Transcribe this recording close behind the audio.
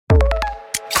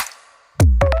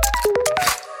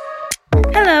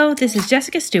Hello, this is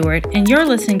Jessica Stewart, and you're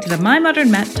listening to the My Modern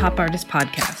Met Top Artist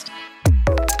Podcast.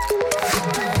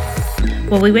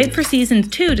 While we wait for Season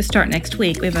 2 to start next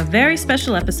week, we have a very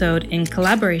special episode in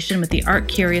collaboration with the Art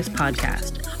Curious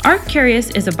podcast. Art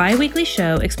Curious is a bi-weekly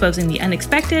show exposing the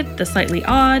unexpected, the slightly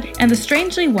odd, and the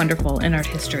strangely wonderful in art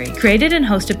history. Created and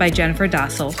hosted by Jennifer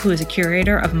Dossel, who is a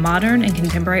curator of modern and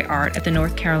contemporary art at the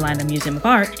North Carolina Museum of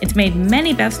Art, it's made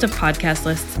many best of podcast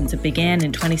lists since it began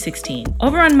in 2016.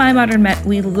 Over on My Modern Met,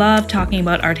 we love talking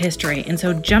about art history, and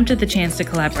so jumped at the chance to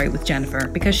collaborate with Jennifer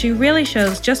because she really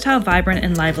shows just how vibrant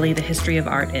and lively the history of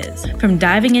art is. From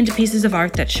diving into pieces of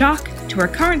art that shock, to our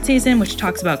current season, which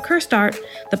talks about cursed art,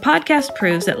 the podcast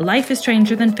proves that life is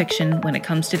stranger than fiction when it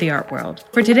comes to the art world.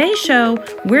 For today's show,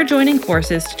 we're joining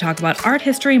forces to talk about art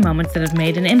history moments that have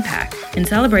made an impact in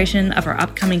celebration of our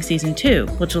upcoming Season 2,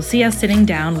 which will see us sitting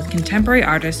down with contemporary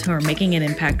artists who are making an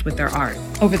impact with their art.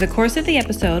 Over the course of the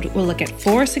episode, we'll look at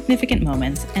 4 significant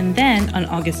moments, and then on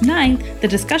August 9th, the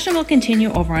discussion will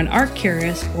continue over on Art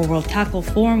Curious, where we'll tackle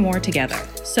 4 more together.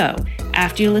 So,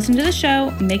 after you listen to the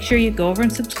show, make sure you go over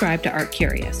and subscribe to Art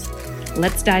Curious.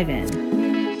 Let's dive in.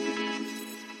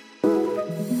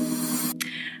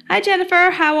 Hi,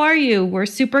 Jennifer. How are you? We're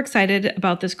super excited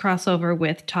about this crossover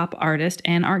with Top Artist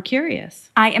and Art Curious.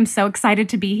 I am so excited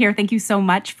to be here. Thank you so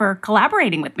much for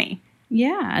collaborating with me.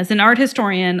 Yeah, as an art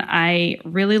historian, I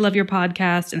really love your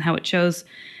podcast and how it shows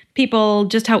people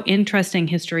just how interesting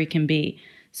history can be.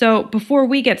 So before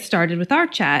we get started with our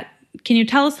chat, can you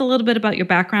tell us a little bit about your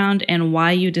background and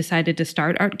why you decided to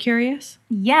start Art Curious?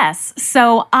 Yes.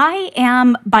 So I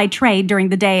am, by trade, during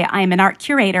the day, I am an art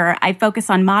curator. I focus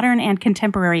on modern and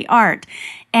contemporary art.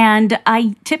 And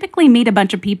I typically meet a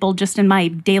bunch of people just in my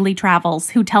daily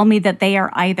travels who tell me that they are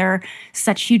either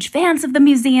such huge fans of the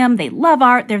museum, they love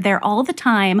art, they're there all the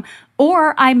time,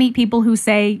 or I meet people who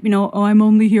say, oh, I'm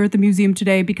only here at the museum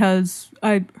today because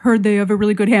I heard they have a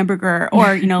really good hamburger,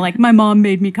 or, like my mom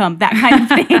made me come, that kind of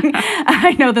thing.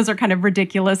 I know those are kind of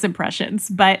ridiculous impressions,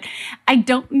 but I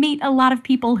don't meet a lot of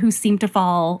people who seem to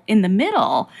fall in the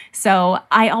middle. So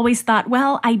I always thought,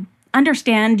 well, I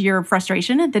understand your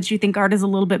frustration that you think art is a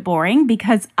little bit boring,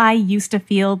 because I used to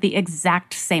feel the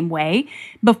exact same way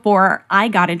before I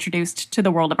got introduced to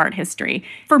the world of art history.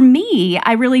 For me,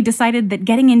 I really decided that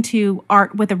getting into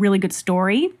art with a really good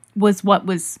story was what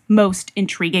was most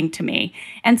intriguing to me.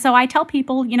 And so I tell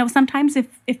people, sometimes if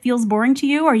it feels boring to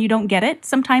you or you don't get it,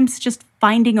 sometimes just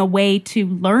finding a way to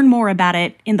learn more about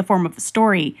it in the form of a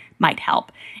story might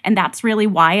help. And that's really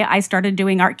why I started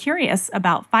doing Art Curious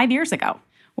about 5 years ago.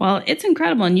 Well, it's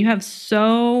incredible, and you have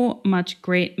so much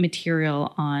great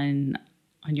material on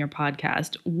your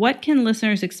podcast. What can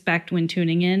listeners expect when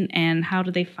tuning in, and how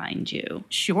do they find you?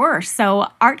 Sure. So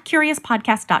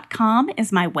artcuriouspodcast.com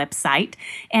is my website,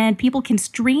 and people can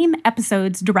stream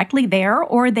episodes directly there,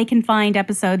 or they can find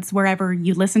episodes wherever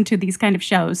you listen to these kind of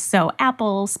shows. So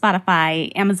Apple,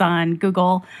 Spotify, Amazon,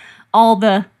 Google, all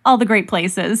the great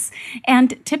places.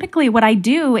 And typically what I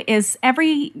do is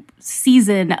every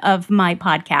season of my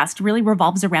podcast really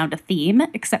revolves around a theme,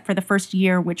 except for the first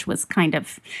year, which was kind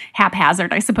of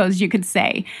haphazard, I suppose you could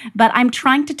say. But I'm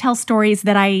trying to tell stories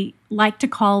that I like to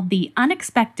call the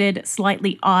unexpected,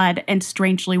 slightly odd, and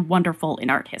strangely wonderful in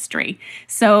art history.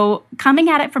 So coming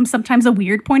at it from sometimes a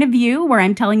weird point of view, where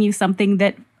I'm telling you something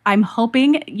that I'm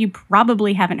hoping you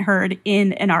probably haven't heard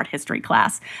in an art history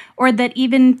class, or that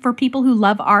even for people who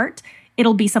love art,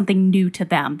 it'll be something new to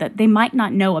them that they might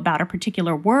not know about a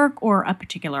particular work or a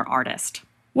particular artist.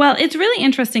 Well, it's really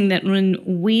interesting that when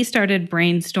we started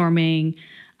brainstorming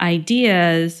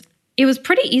ideas, it was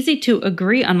pretty easy to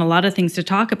agree on a lot of things to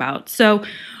talk about. So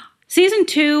Season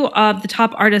 2 of the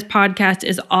Top Artist podcast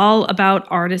is all about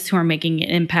artists who are making an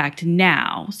impact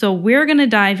now. So we're going to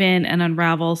dive in and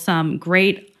unravel some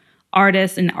great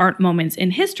artists and art moments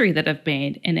in history that have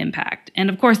made an impact. And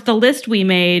of course, the list we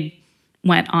made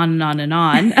went on and on and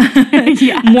on.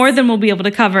 Yes. More than we'll be able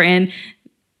to cover in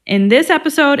this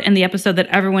episode and the episode that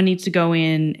everyone needs to go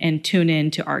in and tune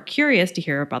in to Art Curious to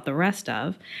hear about the rest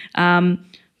of.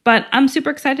 But I'm super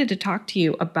excited to talk to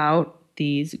you about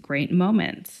these great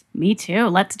moments. Me too.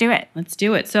 Let's do it. Let's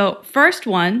do it. So first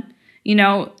one,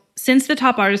 since the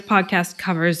Top Artist podcast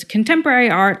covers contemporary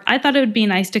art, I thought it would be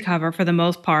nice to cover, for the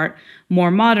most part,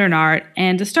 more modern art.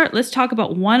 And to start, let's talk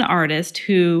about one artist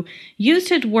who used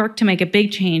his work to make a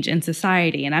big change in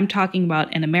society. And I'm talking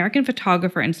about an American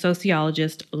photographer and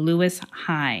sociologist, Lewis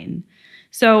Hine.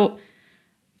 So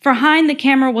for Hine, the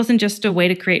camera wasn't just a way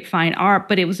to create fine art,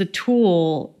 but it was a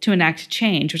tool to enact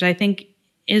change, which I think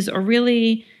is a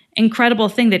really incredible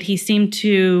thing that he seemed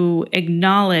to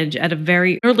acknowledge at a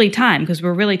very early time, because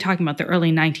we're really talking about the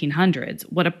early 1900s,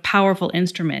 what a powerful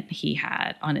instrument he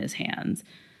had on his hands.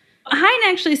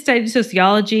 Hein actually studied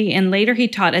sociology, and later he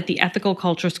taught at the Ethical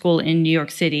Culture School in New York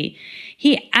City.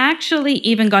 He actually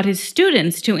even got his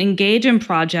students to engage in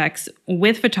projects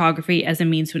with photography as a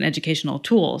means to an educational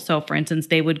tool. So, for instance,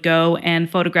 they would go and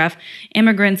photograph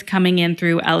immigrants coming in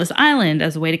through Ellis Island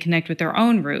as a way to connect with their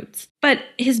own roots. But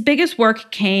his biggest work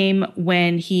came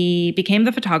when he became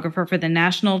the photographer for the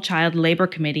National Child Labor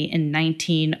Committee in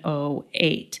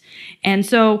 1908. And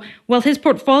so, while his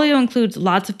portfolio includes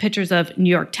lots of pictures of New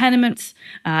York tenements,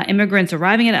 immigrants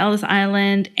arriving at Ellis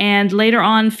Island, and later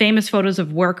on famous photos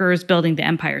of workers building the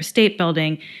Empire State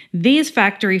Building, these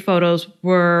factory photos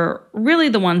were really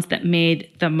the ones that made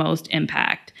the most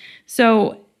impact.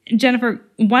 So, Jennifer,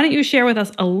 why don't you share with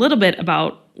us a little bit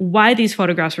about why these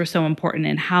photographs were so important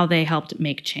and how they helped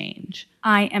make change?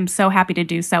 I am so happy to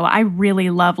do so. I really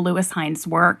love Louis Hine's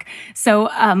work. So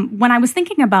when I was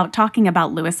thinking about talking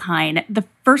about Louis Hine, the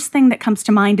first thing that comes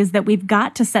to mind is that we've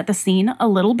got to set the scene a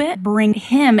little bit, bring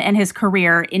him and his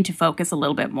career into focus a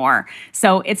little bit more.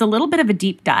 So it's a little bit of a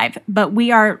deep dive, but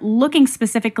we are looking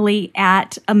specifically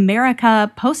at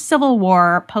America post-Civil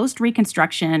War,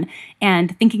 post-Reconstruction,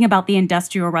 and thinking about the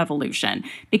Industrial Revolution.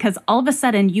 Because all of a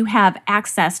sudden you have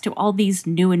access to all these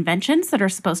new inventions that are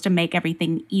supposed to make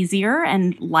everything easier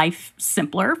and life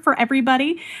simpler for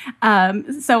everybody. And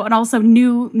also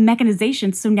new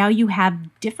mechanization. So now you have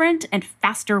different and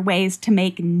faster ways to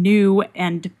make new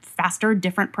and faster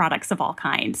different products of all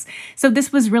kinds. So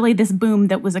this was really this boom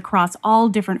that was across all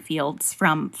different fields,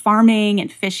 from farming and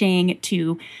fishing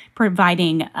to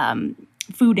providing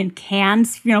food in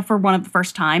cans, for one of the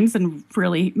first times in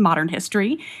really modern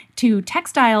history, to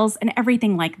textiles and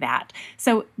everything like that.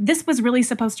 So this was really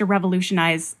supposed to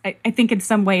revolutionize. I think in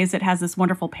some ways it has this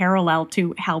wonderful parallel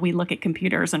to how we look at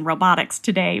computers and robotics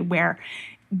today, where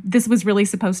this was really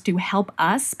supposed to help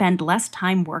us spend less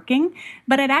time working,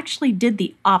 but it actually did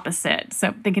the opposite.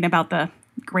 So thinking about the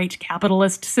great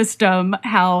capitalist system,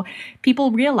 how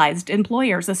people realized,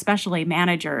 employers, especially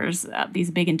managers,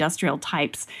 these big industrial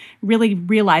types, really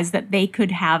realized that they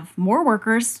could have more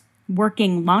workers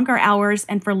working longer hours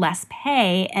and for less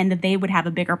pay, and they would have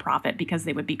a bigger profit because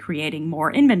they would be creating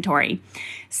more inventory.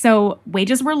 So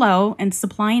wages were low and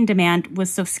supply and demand was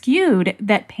so skewed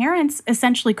that parents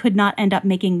essentially could not end up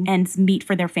making ends meet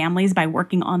for their families by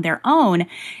working on their own.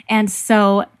 And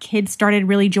so kids started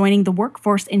really joining the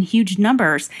workforce in huge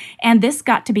numbers. And this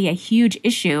got to be a huge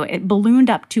issue. It ballooned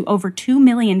up to over 2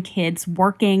 million kids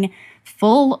working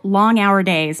full long-hour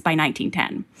days by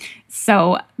 1910.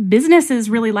 So businesses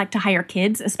really like to hire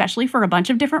kids, especially for a bunch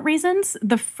of different reasons.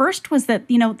 The first was that,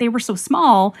 they were so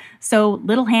small, so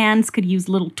little hands could use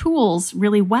little tools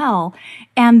really well.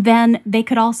 And then they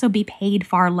could also be paid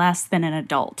far less than an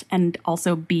adult and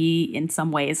also be, in some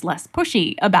ways, less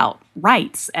pushy about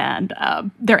rights and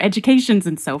their educations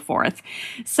and so forth.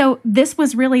 So this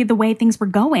was really the way things were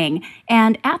going.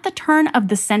 And at the turn of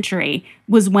the century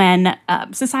was when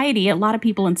society, a lot of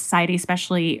people in society,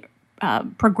 especially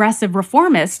progressive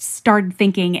reformists, started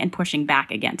thinking and pushing back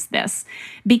against this,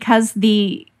 because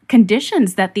the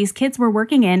conditions that these kids were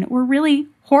working in were really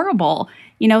horrible.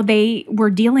 They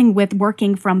were dealing with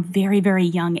working from very, very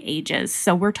young ages.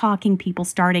 So we're talking people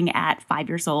starting at 5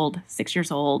 years old, 6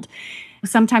 years old.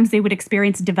 Sometimes they would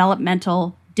experience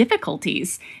developmental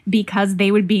difficulties because they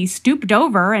would be stooped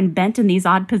over and bent in these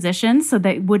odd positions so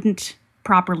they wouldn't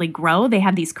properly grow. They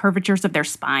have these curvatures of their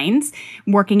spines,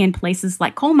 working in places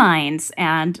like coal mines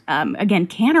and, again,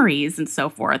 canneries and so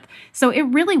forth. So it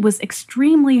really was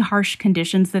extremely harsh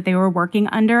conditions that they were working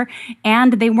under,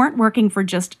 and they weren't working for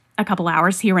just a couple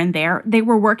hours here and there. They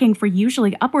were working for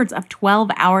usually upwards of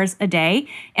 12 hours a day,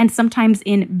 and sometimes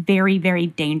in very, very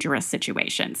dangerous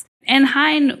situations. And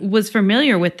Hein was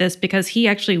familiar with this because he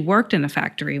actually worked in a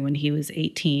factory when he was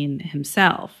 18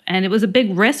 himself. And it was a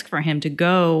big risk for him to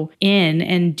go in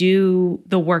and do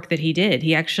the work that he did.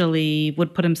 He actually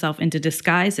would put himself into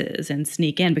disguises and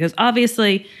sneak in because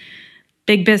obviously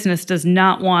big business does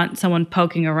not want someone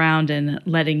poking around and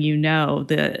letting you know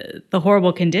the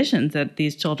horrible conditions that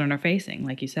these children are facing,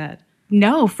 like you said.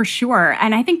 No, for sure.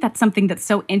 And I think that's something that's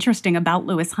so interesting about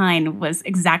Louis Hine was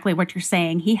exactly what you're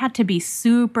saying. He had to be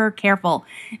super careful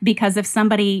because if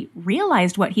somebody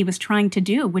realized what he was trying to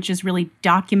do, which is really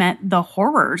document the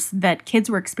horrors that kids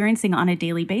were experiencing on a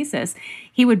daily basis,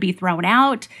 he would be thrown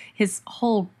out. his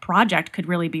whole project could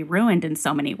really be ruined in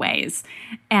so many ways.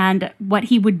 And what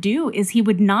he would do is he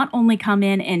would not only come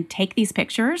in and take these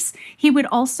pictures, he would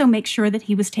also make sure that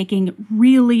he was taking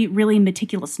really, really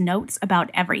meticulous notes about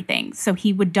everything. So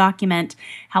he would document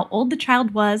how old the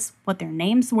child was, what their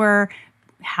names were,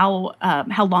 how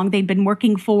long they'd been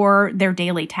working for, their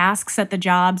daily tasks at the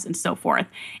jobs, and so forth.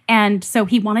 And so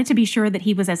he wanted to be sure that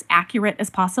he was as accurate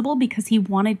as possible because he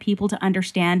wanted people to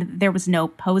understand there was no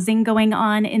posing going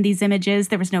on in these images.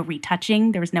 There was no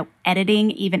retouching. There was no editing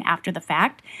even after the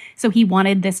fact. So he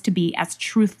wanted this to be as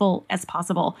truthful as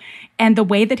possible. And the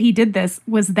way that he did this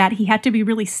was that he had to be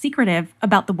really secretive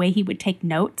about the way he would take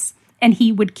notes. And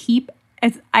he would keep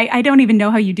I don't even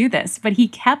know how you do this, but he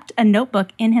kept a notebook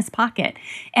in his pocket.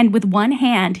 And with one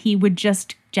hand, he would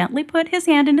just gently put his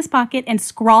hand in his pocket and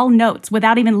scrawl notes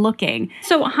without even looking.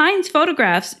 So Heinz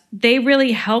photographs, they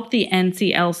really helped the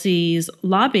NCLC's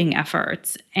lobbying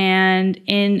efforts. And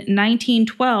in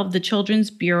 1912, the Children's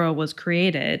Bureau was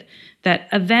created that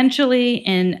eventually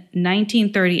in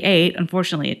 1938,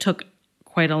 unfortunately, it took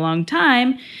quite a long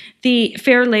time, the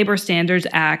Fair Labor Standards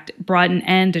Act brought an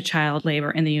end to child labor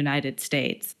in the United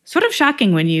States. Sort of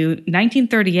shocking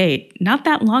 1938, not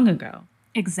that long ago.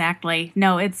 Exactly.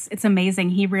 No, it's amazing.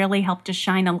 He really helped to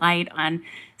shine a light on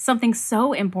something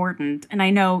so important. And I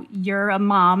know you're a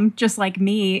mom just like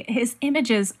me. His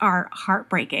images are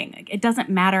heartbreaking. It doesn't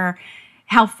matter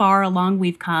how far along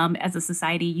we've come as a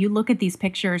society. You look at these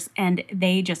pictures and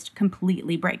they just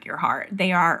completely break your heart.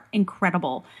 They are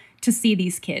incredible to see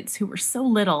these kids who were so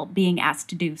little being asked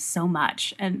to do so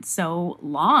much and so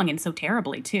long and so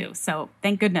terribly too. So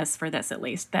thank goodness for this, at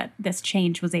least, that this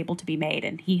change was able to be made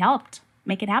and he helped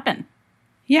make it happen.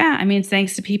 Yeah, I mean, it's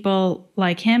thanks to people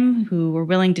like him who were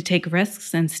willing to take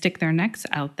risks and stick their necks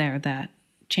out there that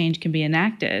change can be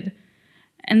enacted.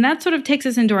 And that sort of takes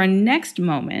us into our next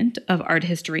moment of art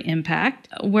history impact,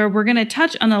 where we're going to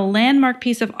touch on a landmark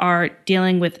piece of art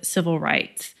dealing with civil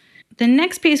rights. The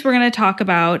next piece we're going to talk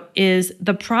about is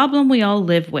The Problem We All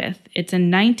Live With. It's a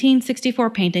 1964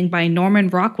 painting by Norman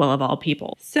Rockwell, of all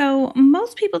people. So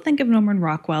most people think of Norman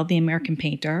Rockwell, the American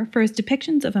painter, for his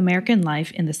depictions of American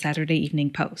life in the Saturday Evening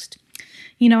Post.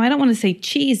 You know, I don't want to say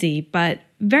cheesy, but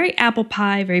very apple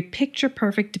pie, very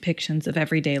picture-perfect depictions of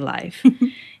everyday life.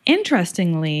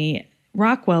 Interestingly,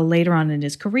 Rockwell, later on in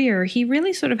his career, he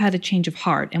really sort of had a change of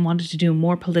heart and wanted to do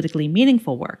more politically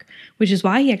meaningful work, which is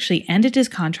why he actually ended his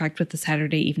contract with the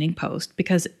Saturday Evening Post,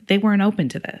 because they weren't open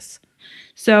to this.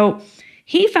 So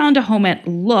he found a home at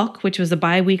Look, which was a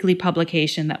bi-weekly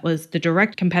publication that was the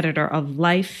direct competitor of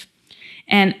Life.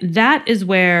 And that is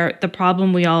where The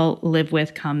Problem We All Live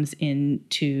With comes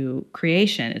into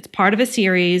creation. It's part of a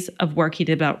series of work he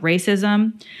did about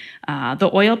racism.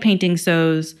 The oil painting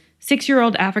shows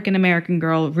 6-year-old African-American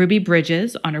girl Ruby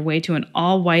Bridges on her way to an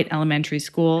all-white elementary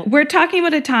school. We're talking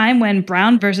about a time when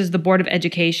Brown versus the Board of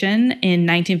Education in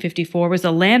 1954 was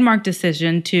a landmark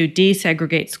decision to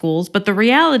desegregate schools, but the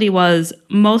reality was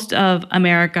most of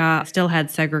America still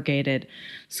had segregated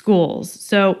schools.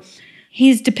 So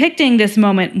he's depicting this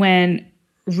moment when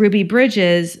Ruby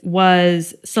Bridges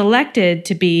was selected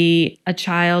to be a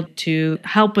child to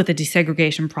help with a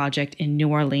desegregation project in New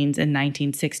Orleans in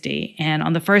 1960. And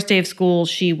on the first day of school,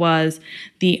 she was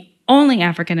the only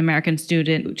African-American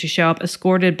student to show up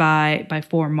escorted by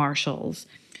 4 marshals.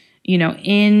 You know,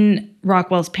 in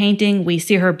Rockwell's painting, we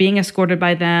see her being escorted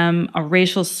by them, a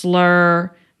racial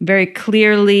slur very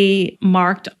clearly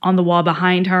marked on the wall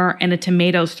behind her, and a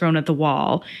tomatoes thrown at the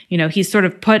wall. You know, he sort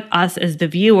of put us as the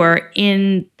viewer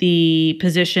in the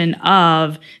position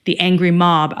of the angry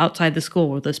mob outside the school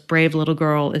where this brave little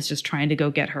girl is just trying to go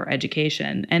get her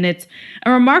education. And it's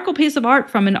a remarkable piece of art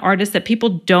from an artist that people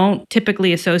don't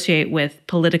typically associate with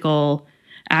political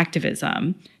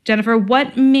activism. Jennifer,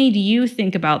 what made you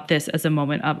think about this as a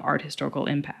moment of art historical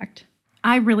impact?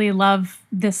 I really love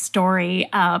this story,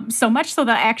 so much so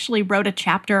that I actually wrote a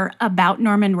chapter about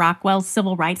Norman Rockwell's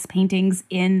civil rights paintings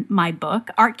in my book,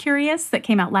 Art Curious, that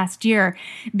came out last year,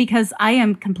 because I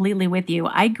am completely with you.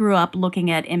 I grew up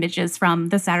looking at images from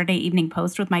the Saturday Evening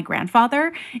Post with my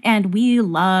grandfather, and we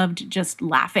loved just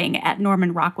laughing at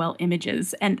Norman Rockwell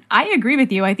images. And I agree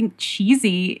with you. I think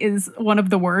cheesy is one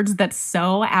of the words that's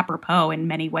so apropos in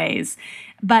many ways.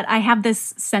 But I have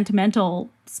this sentimental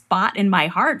spot in my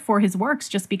heart for his works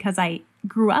just because I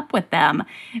grew up with them.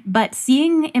 But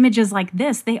seeing images like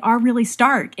this, they are really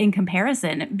stark in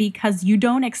comparison because you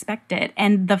don't expect it.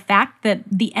 And the fact that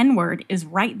the N-word is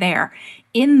right there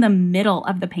in the middle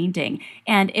of the painting,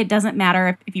 and it doesn't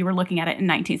matter if you were looking at it in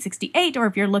 1968 or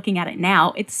if you're looking at it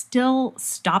now, it still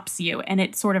stops you and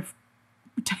it sort of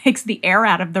takes the air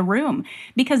out of the room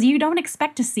because you don't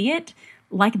expect to see it.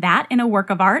 like that in a work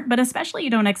of art, but especially you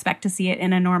don't expect to see it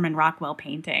in a Norman Rockwell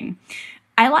painting.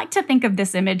 I like to think of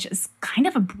this image as kind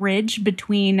of a bridge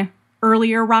between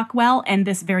earlier Rockwell and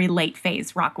this very late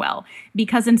phase Rockwell,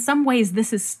 because in some ways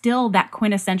this is still that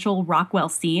quintessential Rockwell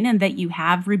scene, and that you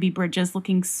have Ruby Bridges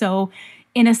looking so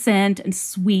innocent and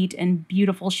sweet and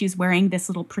beautiful. She's wearing this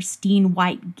little pristine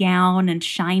white gown and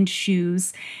shined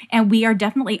shoes, and we are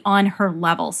definitely on her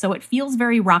level. So it feels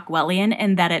very Rockwellian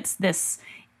in that it's this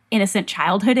innocent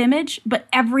childhood image, but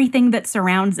everything that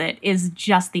surrounds it is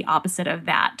just the opposite of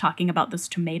that. Talking about those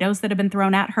tomatoes that have been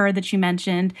thrown at her that you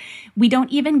mentioned. We don't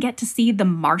even get to see the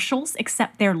marshals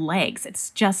except their legs. It's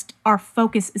just our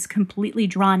focus is completely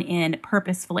drawn in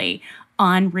purposefully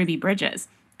on Ruby Bridges,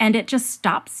 and it just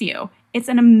stops you. It's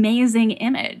an amazing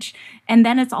image. And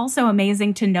then it's also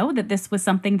amazing to know that this was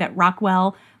something that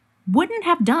Rockwell wouldn't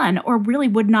have done, or really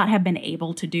would not have been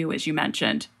able to do, as you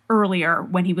mentioned earlier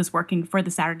when he was working for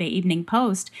the Saturday Evening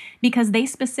Post, because they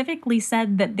specifically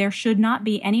said that there should not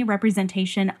be any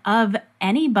representation of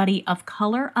anybody of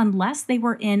color unless they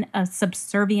were in a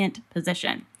subservient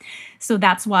position. So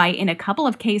that's why in a couple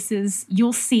of cases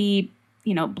you'll see,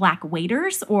 Black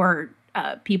waiters or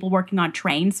people working on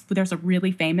trains. There's a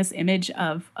really famous image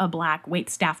of a Black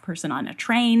waitstaff person on a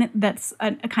train that's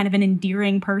a kind of an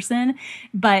endearing person,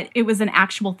 but it was an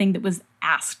actual thing that was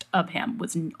asked of him,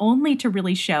 was only to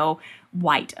really show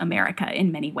white America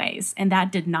in many ways. And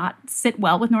that did not sit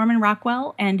well with Norman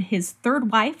Rockwell. And his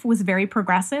third wife was very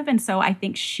progressive. And so I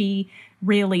think she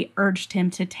really urged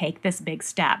him to take this big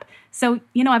step. So,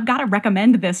 I've got to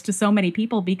recommend this to so many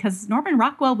people because Norman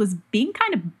Rockwell was being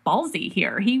kind of ballsy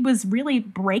here. He was really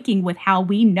breaking with how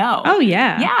we know. Oh,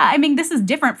 yeah. Yeah, I mean, this is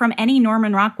different from any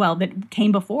Norman Rockwell that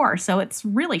came before. So it's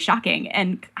really shocking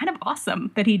and kind of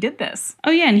awesome that he did this.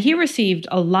 Oh, yeah, and he received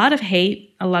a lot of hate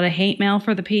mail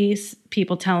for the piece,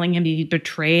 people telling him he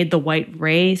betrayed the white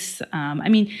race.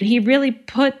 He really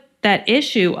put that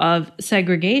issue of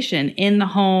segregation in the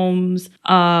homes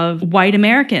of white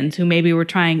Americans who maybe were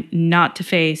trying not to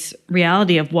face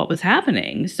reality of what was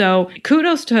happening. So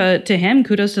kudos to him,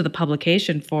 kudos to the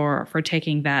publication for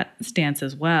taking that stance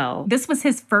as well. This was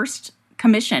his first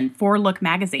commission for Look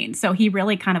magazine, so he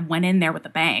really kind of went in there with a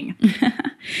bang.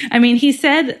 He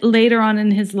said later on in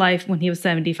his life when he was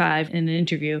 75 in an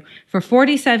interview, "For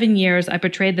 47 years, I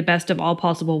portrayed the best of all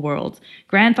possible worlds.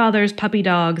 Grandfathers, puppy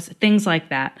dogs, things like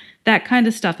that. That kind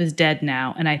of stuff is dead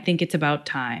now, and I think it's about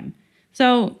time."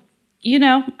 So,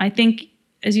 I think,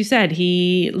 as you said,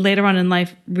 he later on in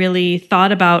life really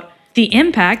thought about the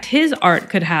impact his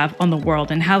art could have on the world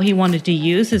and how he wanted to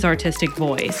use his artistic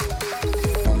voice.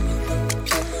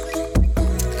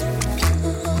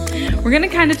 We're going to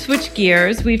kind of switch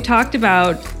gears. We've talked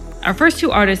about our first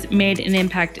two artists made an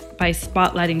impact by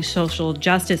spotlighting social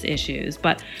justice issues,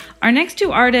 but our next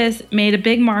two artists made a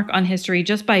big mark on history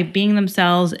just by being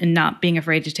themselves and not being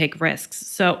afraid to take risks.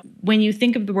 So when you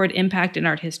think of the word impact in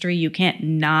art history, you can't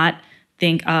not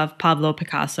think of Pablo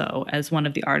Picasso as one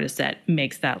of the artists that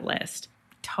makes that list.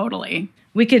 Totally.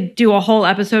 We could do a whole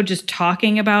episode just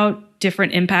talking about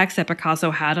different impacts that Picasso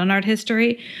had on art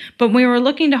history. But when we were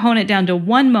looking to hone it down to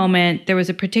one moment, there was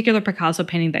a particular Picasso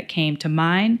painting that came to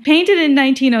mind. Painted in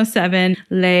 1907,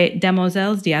 Les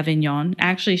Demoiselles d'Avignon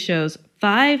actually shows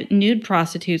 5 nude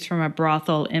prostitutes from a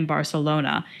brothel in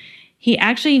Barcelona. He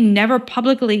actually never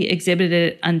publicly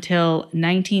exhibited it until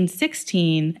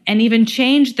 1916 and even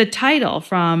changed the title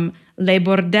from Les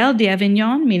Bordels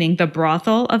d'Avignon, meaning the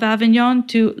brothel of Avignon,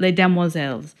 to Les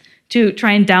Demoiselles, to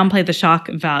try and downplay the shock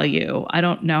value. I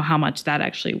don't know how much that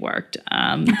actually worked.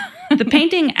 The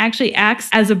painting actually acts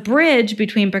as a bridge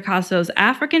between Picasso's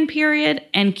African period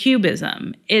and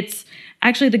Cubism. It's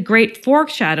actually the great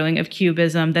foreshadowing of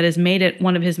Cubism that has made it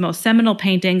one of his most seminal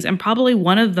paintings and probably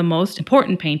one of the most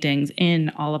important paintings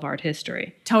in all of art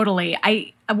history. Totally.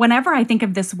 Whenever I think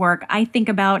of this work, I think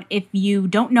about, if you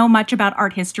don't know much about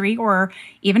art history, or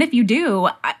even if you do,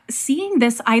 seeing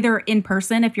this either in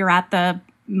person, if you're at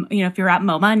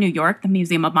MoMA in New York, the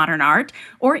Museum of Modern Art,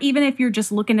 or even if you're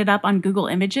just looking it up on Google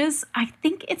Images, I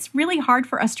think it's really hard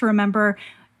for us to remember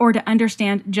or to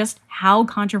understand just how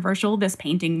controversial this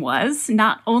painting was,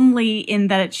 not only in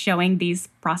that it's showing these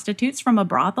prostitutes from a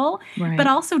brothel, right, but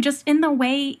also just in the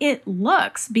way it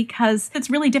looks, because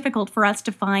it's really difficult for us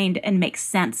to find and make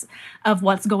sense of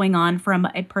what's going on from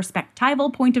a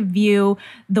perspectival point of view.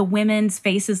 The women's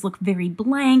faces look very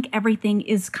blank. Everything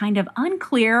is kind of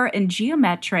unclear and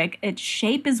geometric. Its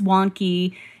shape is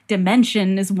wonky.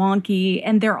 Dimension is wonky,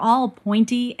 and they're all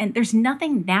pointy, and there's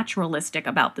nothing naturalistic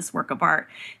about this work of art.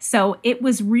 So it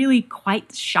was really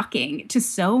quite shocking to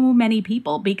so many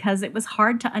people because it was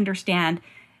hard to understand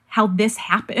how this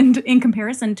happened in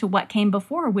comparison to what came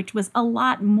before, which was a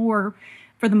lot more,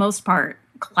 for the most part,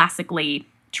 classically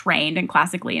trained and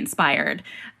classically inspired.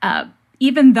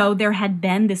 Even though there had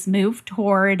been this move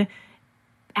toward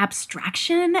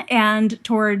abstraction and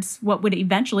towards what would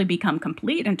eventually become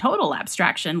complete and total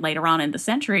abstraction later on in the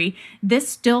century, this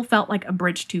still felt like a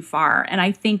bridge too far. And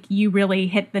I think you really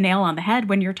hit the nail on the head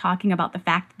when you're talking about the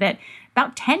fact that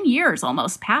about 10 years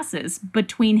almost passes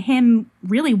between him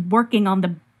really working on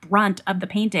the brunt of the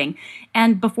painting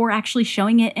and before actually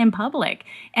showing it in public.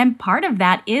 And part of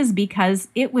that is because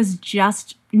it was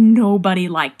just nobody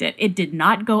liked it. It did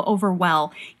not go over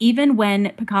well. Even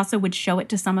when Picasso would show it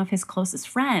to some of his closest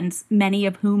friends, many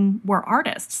of whom were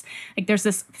artists. Like there's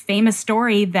this famous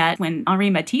story that when Henri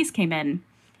Matisse came in,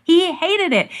 he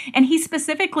hated it. And he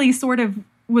specifically sort of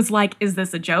was like, is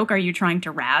this a joke? Are you trying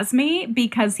to razz me?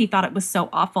 Because he thought it was so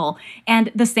awful.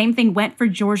 And the same thing went for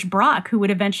Georges Braque, who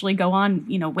would eventually go on,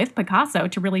 with Picasso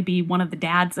to really be one of the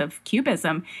dads of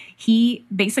Cubism. He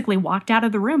basically walked out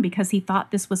of the room because he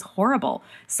thought this was horrible.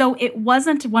 So it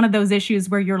wasn't one of those issues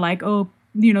where you're like, oh,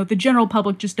 the general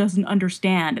public just doesn't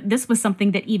understand. This was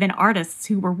something that even artists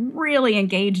who were really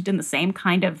engaged in the same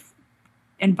kind of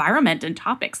environment and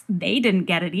topics, they didn't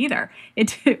get it either.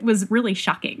 It was really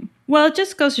shocking. Well, it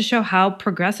just goes to show how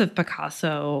progressive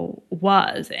Picasso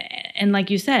was. And like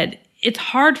you said, it's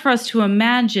hard for us to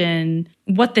imagine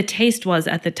what the taste was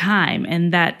at the time,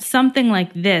 and that something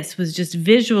like this was just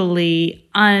visually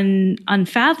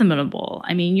unfathomable.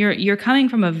 I mean, you're coming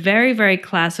from a very, very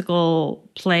classical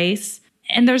place,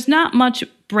 and there's not much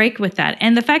break with that.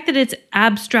 And the fact that it's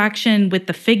abstraction with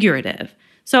the figurative.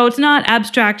 So it's not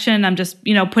abstraction, I'm just,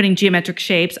 putting geometric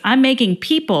shapes. I'm making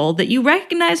people that you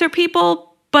recognize are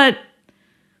people, but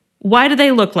why do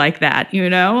they look like that,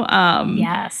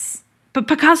 Yes. But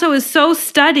Picasso is so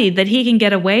studied that he can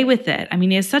get away with it. I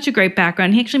mean, he has such a great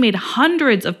background. He actually made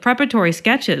hundreds of preparatory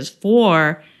sketches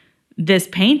for this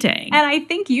painting. And I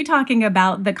think you talking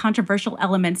about the controversial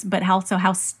elements, but also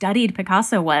how studied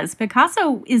Picasso was.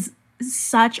 Picasso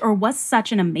was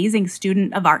such an amazing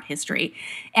student of art history.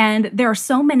 And there are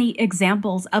so many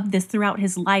examples of this throughout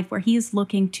his life where he is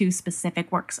looking to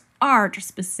specific works of art or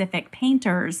specific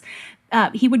painters.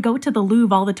 He would go to the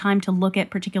Louvre all the time to look at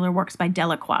particular works by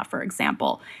Delacroix, for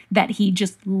example, that he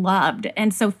just loved.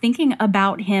 And so thinking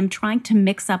about him trying to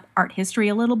mix up art history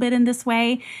a little bit in this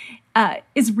way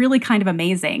is really kind of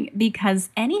amazing, because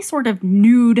any sort of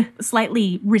nude,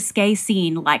 slightly risque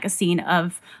scene, like a scene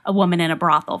of a woman in a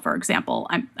brothel, for example,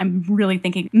 I'm really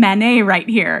thinking Manet right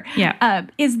here,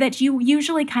 is that you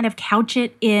usually kind of couch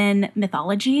it in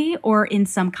mythology or in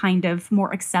some kind of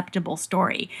more acceptable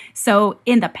story. So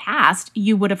in the past,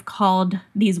 you would have called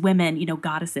these women,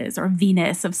 goddesses or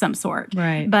Venus of some sort.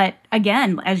 Right. But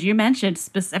again, as you mentioned,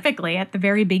 specifically at the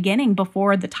very beginning,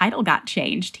 before the title got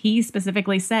changed, he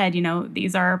specifically said,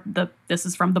 this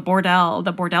is from the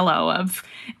bordello of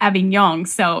Avignon.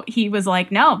 So he was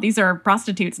like, no, these are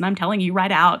prostitutes. And I'm telling you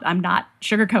right out, I'm not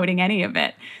sugarcoating any of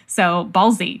it. So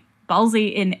ballsy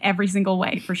in every single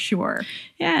way, for sure.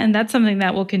 Yeah, and that's something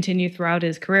that will continue throughout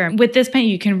his career. With this painting,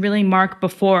 you can really mark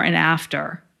before and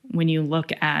after when you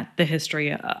look at the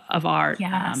history of art.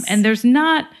 Yes. And there's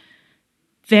not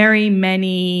very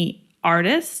many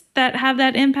artists that have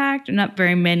that impact, not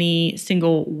very many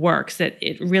single works that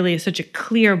it really is such a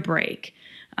clear break.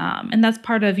 And that's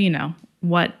part of,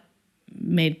 what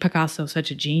made Picasso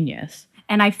such a genius.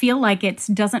 And I feel like it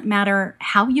doesn't matter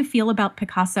how you feel about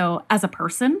Picasso as a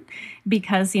person,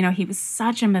 because, he was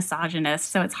such a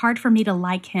misogynist. So it's hard for me to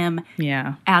like him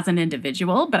as an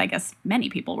individual. But I guess many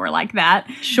people were like that.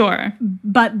 Sure.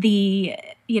 But the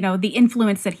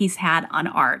influence that he's had on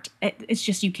art, it's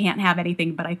just, you can't have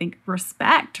anything but, I think,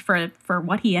 respect for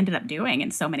what he ended up doing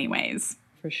in so many ways.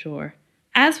 For sure.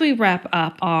 As we wrap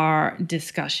up our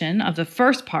discussion of the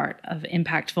first part of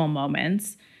Impactful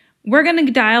Moments, we're going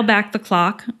to dial back the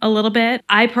clock a little bit.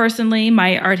 I personally,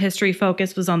 my art history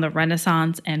focus was on the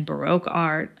Renaissance and Baroque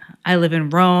art. I live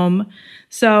in Rome.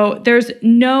 So there's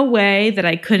no way that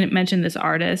I couldn't mention this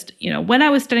artist. When I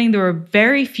was studying, there were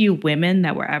very few women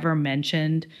that were ever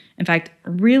mentioned. In fact,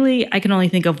 really, I can only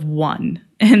think of one.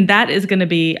 And that is going to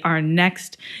be our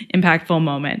next impactful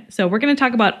moment. So we're going to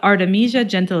talk about Artemisia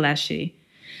Gentileschi.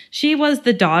 She was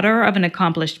the daughter of an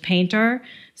accomplished painter.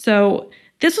 So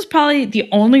this was probably the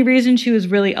only reason she was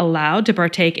really allowed to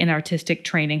partake in artistic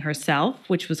training herself,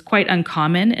 which was quite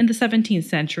uncommon in the 17th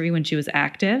century when she was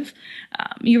active.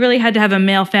 You really had to have a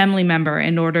male family member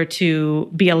in order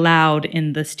to be allowed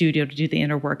in the studio to do the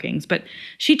inner workings. But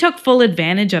she took full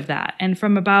advantage of that. And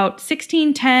from about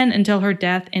 1610 until her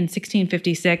death in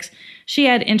 1656, she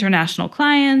had international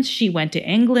clients. She went to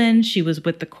England. She was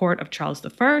with the court of Charles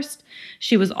I.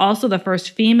 She was also the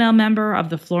first female member of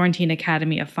the Florentine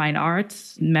Academy of Fine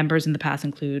Arts. Members in the past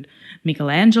include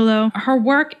Michelangelo. Her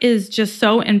work is just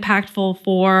so impactful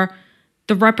for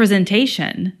the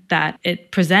representation that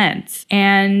it presents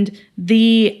and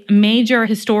the major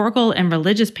historical and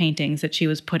religious paintings that she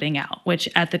was putting out, which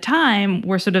at the time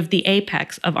were sort of the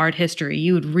apex of art history.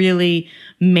 You had really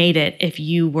made it if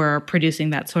you were producing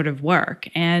that sort of work.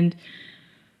 And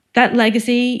that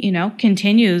legacy,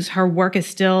 continues. Her work is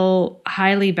still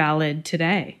highly valid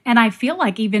today. And I feel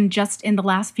like even just in the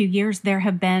last few years, there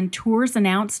have been tours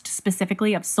announced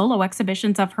specifically of solo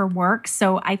exhibitions of her work.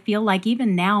 So I feel like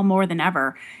even now more than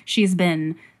ever, she's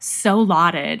been so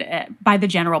lauded by the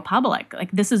general public.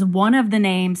 Like, this is one of the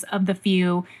names of the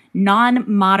few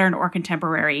non-modern or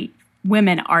contemporary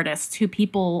women artists who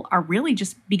people are really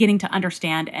just beginning to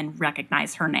understand and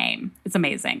recognize her name. It's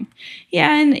amazing.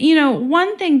 Yeah, and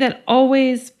one thing that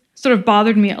always sort of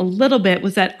bothered me a little bit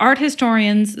was that art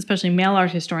historians, especially male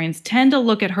art historians, tend to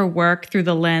look at her work through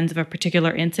the lens of a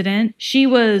particular incident. She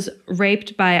was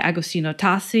raped by Agostino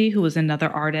Tassi, who was another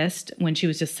artist, when she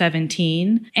was just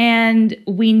 17. And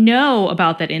we know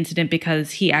about that incident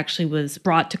because he actually was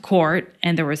brought to court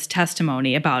and there was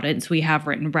testimony about it. So we have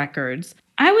written records.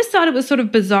 I always thought it was sort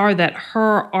of bizarre that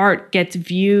her art gets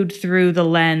viewed through the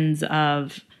lens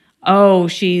of, oh,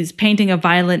 she's painting a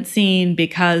violent scene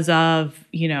because of,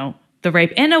 the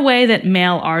rape, in a way that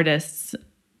male artists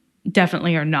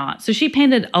definitely are not. So she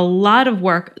painted a lot of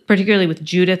work, particularly with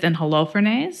Judith and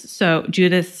Holofernes. So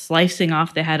Judith slicing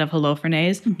off the head of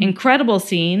Holofernes. Mm-hmm. Incredible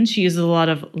scene. She uses a lot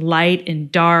of light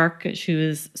and dark. She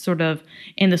was sort of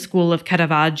in the school of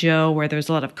Caravaggio, where there's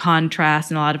a lot of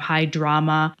contrast and a lot of high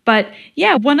drama. But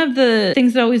yeah, one of the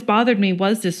things that always bothered me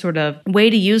was this sort of way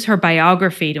to use her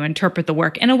biography to interpret the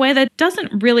work in a way that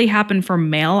doesn't really happen for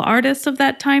male artists of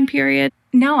that time period.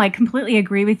 No, I completely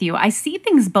agree with you. I see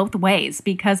things both ways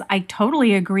because I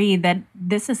totally agree that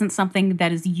this isn't something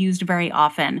that is used very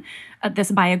often,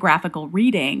 this biographical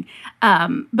reading.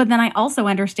 But then I also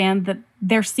understand that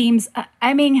there seems,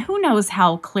 who knows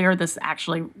how clear this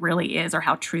actually really is or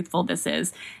how truthful this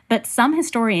is. But some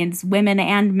historians, women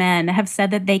and men, have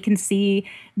said that they can see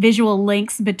visual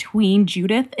links between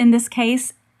Judith in this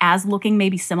case as looking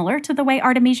maybe similar to the way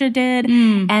Artemisia did.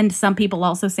 And some people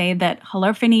also say that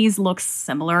Holofernes looks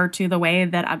similar to the way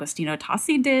that Agostino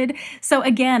Tassi did. So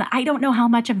again, I don't know how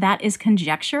much of that is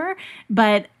conjecture,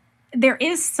 but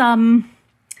there's some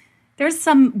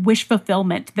wish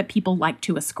fulfillment that people like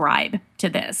to ascribe to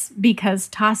this because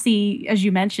Tassi, as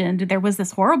you mentioned, there was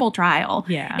this horrible trial.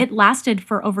 Yeah. It lasted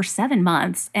for over 7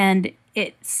 months, and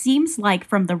it seems like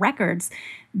from the records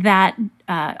that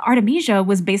Artemisia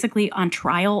was basically on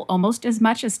trial almost as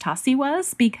much as Tassi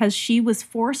was because she was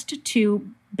forced to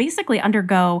basically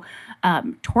undergo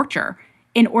torture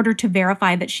in order to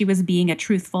verify that she was being a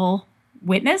truthful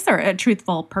witness or a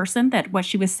truthful person, that what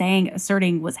she was saying,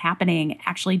 asserting was happening,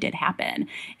 actually did happen.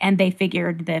 And they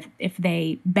figured that if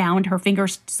they bound her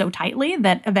fingers so tightly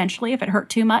that eventually, if it hurt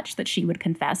too much, that she would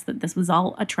confess that this was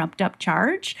all a trumped up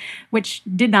charge, which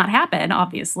did not happen,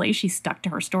 obviously. She stuck to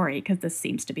her story because this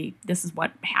is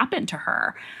what happened to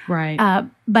her. Right.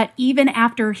 But even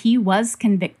after he was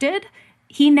convicted,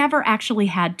 he never actually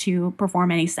had to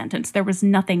perform any sentence. There was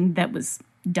nothing that was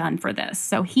done for this.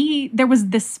 So there was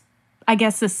this, I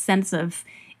guess, a sense of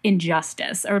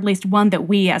injustice, or at least one that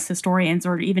we as historians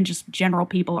or even just general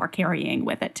people are carrying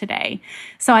with it today.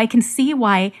 So I can see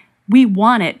why we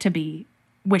want it to be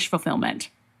wish fulfillment.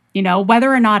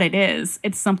 Whether or not it is,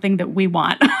 it's something that we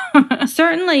want.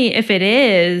 Certainly, if it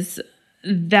is,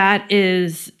 that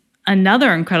is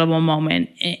another incredible moment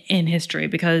in history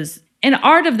because in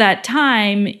art of that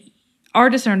time,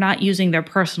 artists are not using their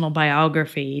personal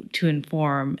biography to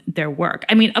inform their work.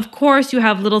 Of course, you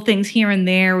have little things here and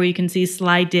there where you can see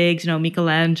sly digs.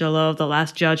 Michelangelo, The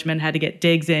Last Judgment, had to get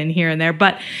digs in here and there.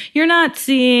 But you're not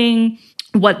seeing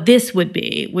what this would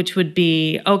be, which would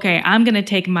be, okay, I'm going to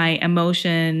take my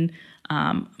emotion,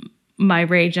 my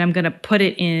rage, and I'm going to put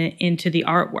it into the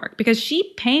artwork. Because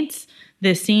she paints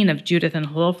this scene of Judith and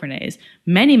Holofernes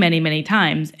many, many, many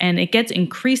times, and it gets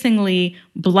increasingly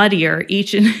bloodier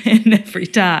each and every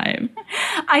time.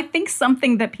 I think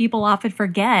something that people often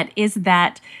forget is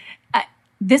that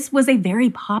this was a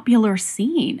very popular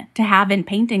scene to have in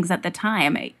paintings at the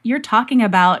time. You're talking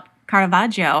about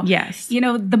Caravaggio. Yes.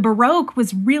 The Baroque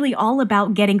was really all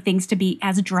about getting things to be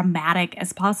as dramatic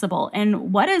as possible.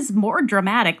 And what is more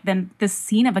dramatic than the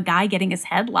scene of a guy getting his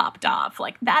head lopped off?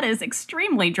 Like, that is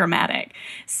extremely dramatic.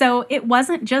 So it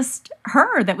wasn't just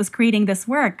her that was creating this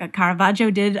work.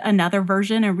 Caravaggio did another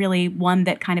version, and really one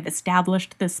that kind of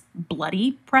established this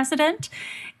bloody precedent.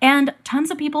 And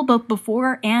tons of people, both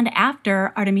before and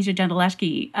after Artemisia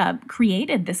Gentileschi,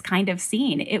 created this kind of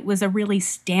scene. It was a really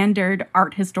standard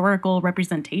art historical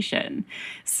representation.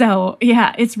 So,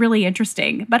 yeah, it's really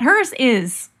interesting. But hers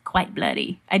is quite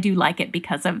bloody. I do like it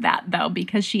because of that, though,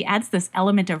 because she adds this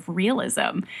element of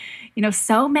realism.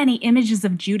 So many images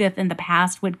of Judith in the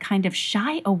past would kind of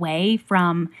shy away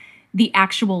from the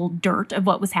actual dirt of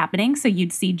what was happening. So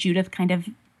you'd see Judith kind of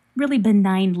really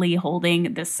benignly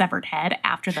holding this severed head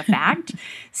after the fact.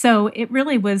 So it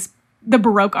really was the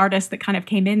Baroque artist that kind of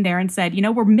came in there and said,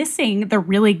 we're missing the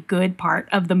really good part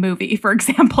of the movie, for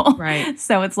example. Right.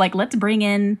 So it's like, let's bring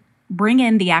in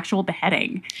the actual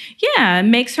beheading. Yeah, it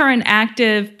makes her an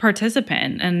active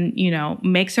participant and,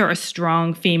 makes her a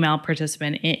strong female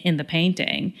participant in the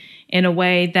painting in a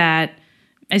way that,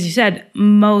 as you said,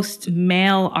 most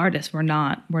male artists were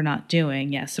not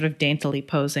doing. Yeah, sort of daintily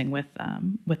posing with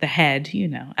the head,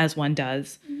 as one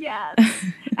does. Yes,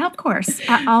 of course,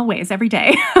 always, every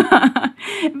day.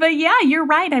 But yeah, you're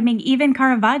right. I mean, even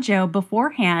Caravaggio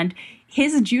beforehand,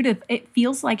 his Judith, it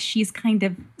feels like she's kind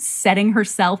of setting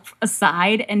herself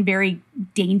aside and very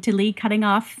daintily cutting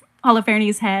off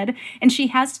Holofernes' head, and she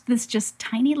has this just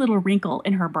tiny little wrinkle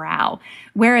in her brow.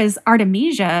 Whereas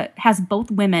Artemisia has both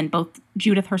women, both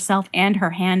Judith herself and her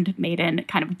handmaiden,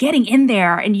 kind of getting in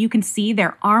there, and you can see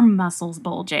their arm muscles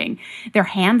bulging. Their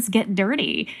hands get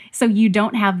dirty. So you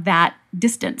don't have that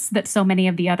distance that so many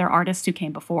of the other artists who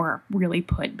came before really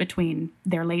put between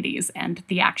their ladies and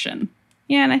the action.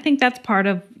 Yeah, and I think that's part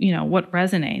of, what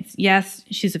resonates. Yes,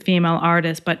 she's a female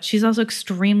artist, but she's also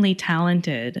extremely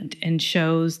talented and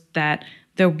shows that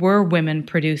there were women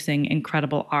producing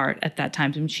incredible art at that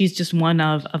time. I mean, she's just one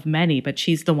of many, but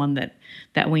she's the one that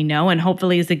we know, and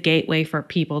hopefully is a gateway for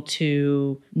people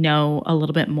to know a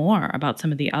little bit more about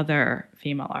some of the other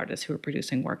female artists who were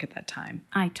producing work at that time.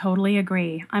 I totally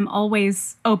agree. I'm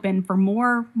always open for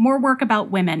more work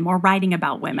about women, more writing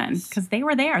about women, because they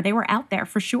were there. They were out there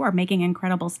for sure making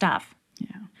incredible stuff.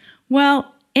 Yeah.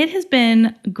 Well, it has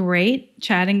been great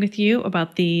chatting with you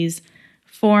about these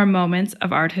 4 moments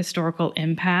of art historical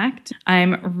impact.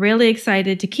 I'm really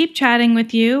excited to keep chatting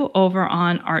with you over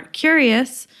on Art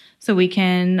Curious so we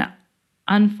can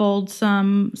unfold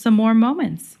some more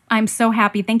moments. I'm so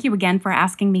happy. Thank you again for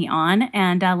asking me on,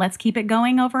 and let's keep it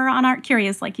going over on Art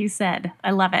Curious, like you said.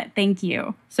 I love it. Thank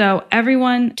you. So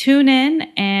everyone tune in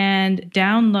and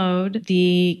download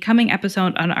the coming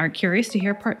episode on Art Curious to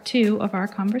hear part 2 of our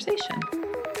conversation.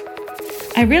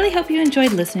 I really hope you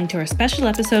enjoyed listening to our special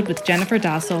episode with Jennifer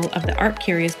Dossel of the Art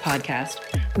Curious podcast.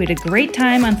 We had a great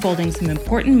time unfolding some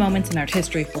important moments in art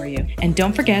history for you. And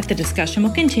don't forget, the discussion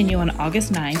will continue on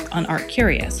August 9th on Art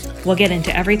Curious. We'll get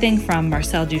into everything from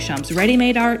Marcel Duchamp's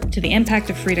ready-made art to the impact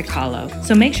of Frida Kahlo.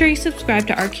 So make sure you subscribe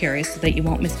to Art Curious so that you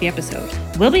won't miss the episode.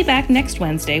 We'll be back next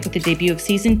Wednesday with the debut of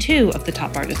Season 2 of the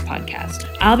Top Artist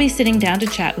podcast. I'll be sitting down to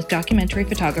chat with documentary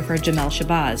photographer Jamel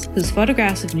Shabazz, whose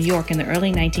photographs of New York in the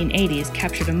early 1980s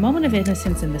captured a moment of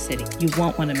innocence in the city. You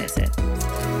won't want to miss it.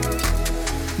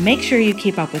 Make sure you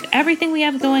keep up with everything we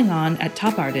have going on at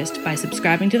Top Artist by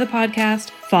subscribing to the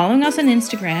podcast, following us on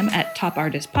Instagram at Top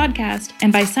Artist Podcast,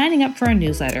 and by signing up for our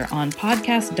newsletter on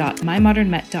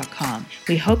podcast.mymodernmet.com.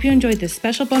 We hope you enjoyed this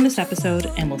special bonus episode,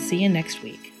 and we'll see you next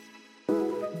week.